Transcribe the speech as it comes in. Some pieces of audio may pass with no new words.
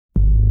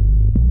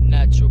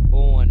natural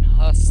born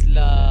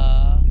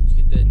hustler.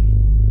 Get that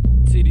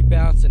titty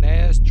bouncing,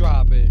 ass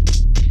dropping.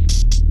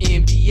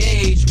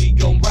 NBH, we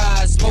gon'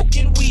 ride,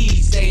 smoking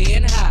weed,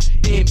 staying high.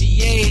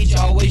 NBH,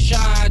 always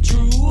shine,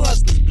 true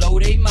hustlers blow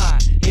they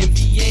mind.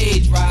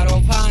 NBH, ride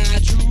on pine,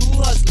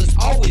 true hustlers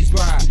always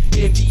grind.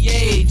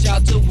 NBH,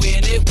 out to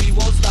win it, we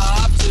won't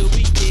stop till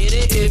we get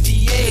it.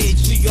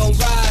 NBH, we gon'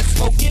 ride,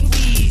 smoking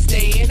weed,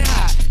 staying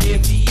high.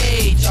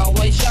 NBH,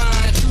 always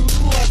shine, true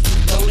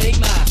hustlers blow they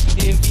mind.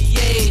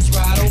 NBH,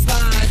 ride on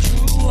pine,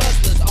 true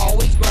hustlers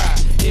always grind.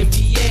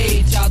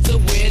 NBH, out to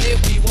win it,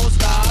 we won't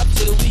stop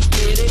till we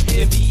get it.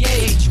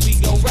 NBH, we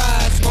gon'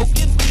 ride,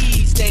 smoking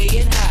weed,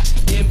 staying high.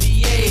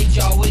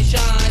 NBH, always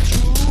shine,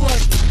 true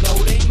hustlers blow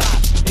they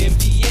mind.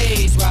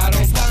 NBH, ride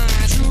on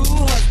pine,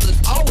 true hustlers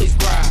always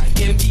grind.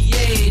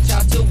 NBH,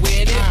 out to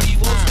win it, we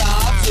won't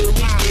stop till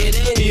we get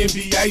it.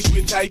 NBH,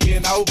 we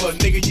taking over,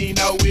 nigga, you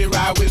know we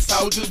ride with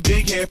soldiers.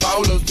 Big head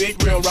folders,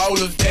 big real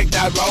rollers, decked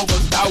out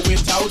rovers. Thought we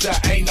told ya,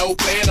 ain't no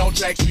plan on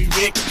tracks, we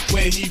Rick.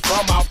 Where he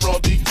from, I'm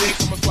from Big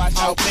Dicks. I'ma squash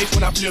out flicks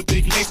when I flip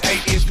big licks.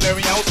 8-inch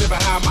Clarion sit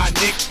behind my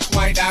neck.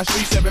 Swing down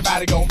streets,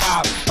 everybody gon'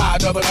 mob.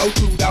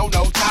 5002, don't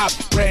know top.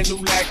 Brand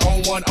new lack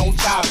on one on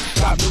top.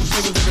 Drop new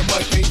singles every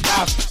month, can't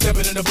stop.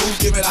 Stepping in the booth,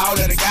 give it all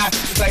that I got.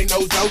 This ain't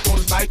no joke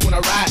on this mic when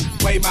I ride.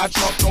 Wave my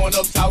trunk going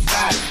up south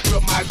side.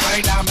 Grip my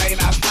grain down,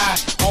 man, I fly.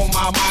 On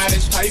my mind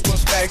is paper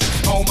stacks.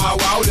 On my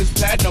wall is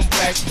platinum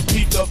plaques.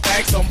 Keep the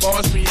facts, some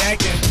bars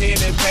reacting. Pen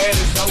and pad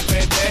is so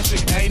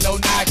fantastic. Ain't no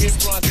knocking.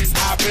 Front is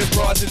hopping,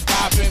 bras is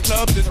popping.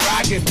 Clubs is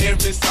rocking.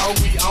 Every song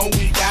we own,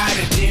 we got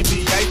it.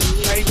 NBA,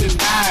 we can't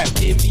deny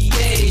it.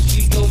 NBH,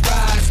 we gon'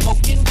 ride,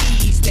 smoking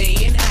weed,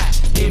 staying high.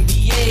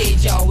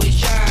 NBH, always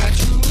shine,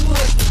 true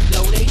hustlers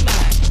blow they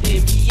mind.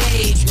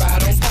 NBH,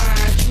 ride on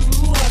pine,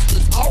 true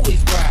hustlers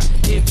always grind.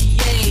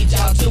 NBH,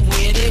 out to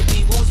win it,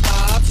 we won't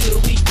stop till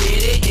we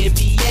get it.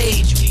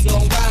 NBH, we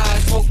gon'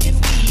 ride, smoking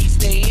weed,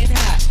 staying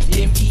high.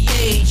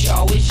 NBH,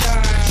 always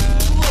shine,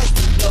 true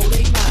hustlers blow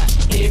they mind.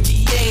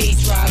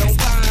 NBH, ride on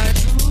pine,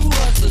 true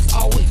hustlers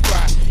always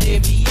grind.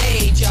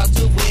 NBH, out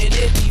to win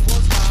it, we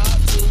won't stop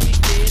till we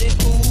get it.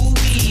 Ooh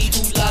wee,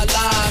 ooh la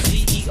la,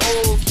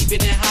 CEO,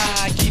 keeping it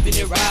high, keeping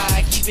it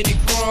right, keeping it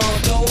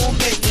crunk. Don't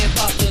make that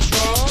pop the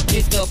trunk.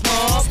 Hit the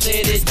pump,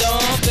 let it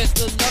dump.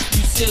 Best of luck,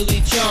 you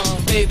silly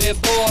chump. Baby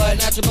boy,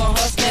 not your bum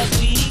hustlers.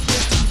 We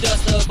get to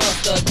duster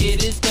buster,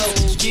 get his dough,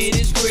 get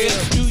his grip.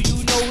 Do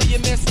you know who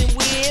you're messing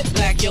with?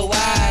 Black your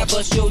eye,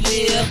 bust your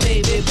lip.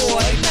 Baby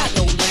boy, not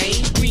no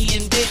lame.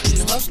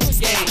 Reinventing hustler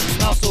game.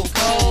 Also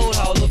cold,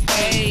 Hall of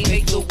Fame.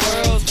 Make the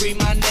world scream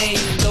my name.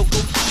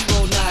 Local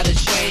hero, not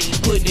ashamed.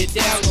 Putting it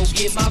down, go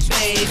get my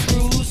fame.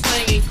 Cruise,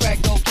 slinging,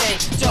 crack cocaine.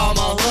 To all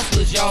my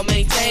hustlers, y'all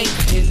maintain.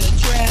 In the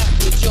trap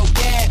with your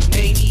gat.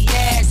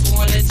 Maniacs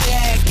wanna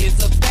jack.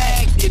 It's a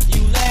fact. If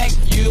you lack,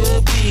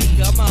 you'll be.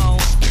 Come on,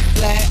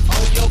 flat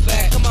on your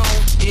back. Come on,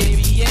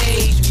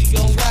 NBH, we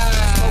gon' ride.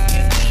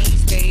 Smoking weed,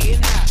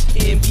 staying high.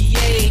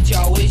 NBH,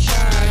 always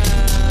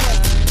shine.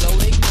 Blow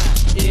they mind.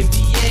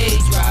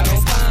 NBH, ride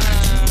on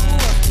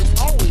pine.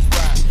 Always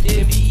grind.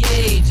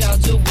 NBH,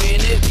 out to win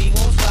it. We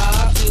won't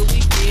stop till we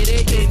get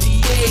it.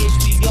 NBH,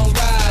 we gon'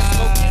 ride.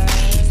 Smoking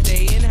weed,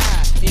 staying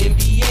high.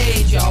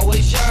 NBH,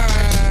 always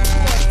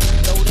shine.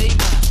 Blow they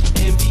mind.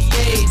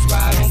 NBH,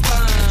 ride on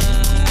pine.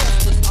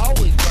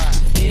 Always grind.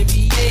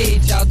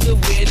 NBH, out to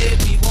win it.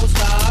 We won't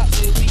stop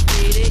till we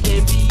get it.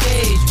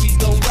 NBH, we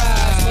gon'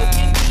 ride.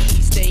 Smoking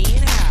weed,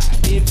 staying high.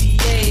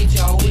 NBH,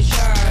 always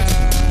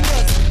shine.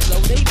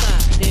 Blow they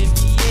mind.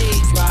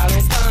 NBH, ride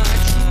on pine.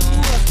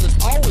 True hustlers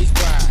always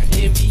grind.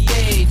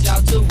 NBH,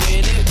 out to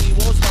win it. We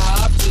won't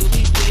stop till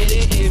we get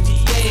it.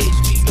 NBH,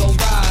 we gon'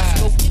 ride.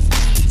 Smoking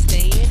weed,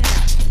 staying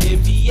high.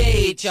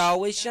 NBH,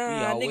 always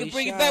shine. Nigga,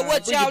 bring it back.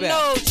 What y'all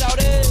know,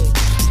 shawty?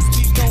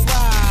 We gon'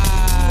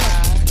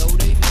 ride. Blow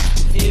they mind.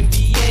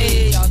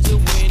 NBH, out to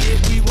win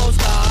it. We won't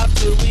stop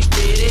till we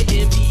get it.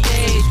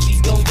 NBH, we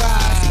gon'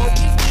 ride.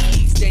 Smoking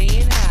weed,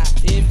 staying high.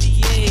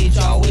 NBH,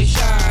 always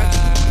shine.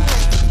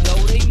 Blow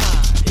they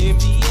mind.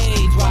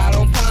 NBH, ride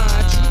on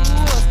pine.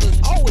 True hustlers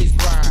always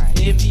grind.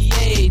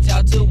 NBH,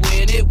 out to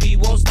win it. We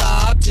won't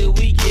stop till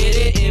we get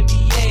it.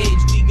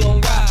 NBH, we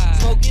gon' ride.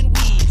 Smoking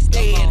weed,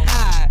 staying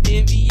high.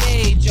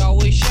 NBH,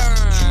 always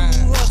shine.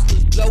 True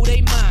hustlers blow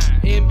they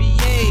mind.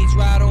 NBH,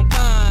 ride on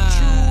pine.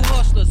 True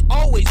hustlers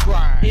always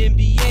grind.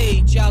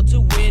 NBH, out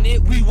to win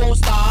it. We won't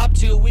stop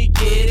till we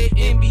get it.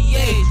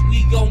 NBH,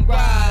 we gon'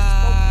 ride.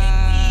 Smoking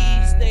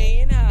weed,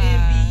 staying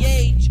high.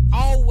 NBH,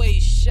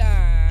 always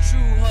shine.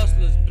 True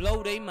hustlers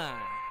blow they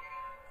mind.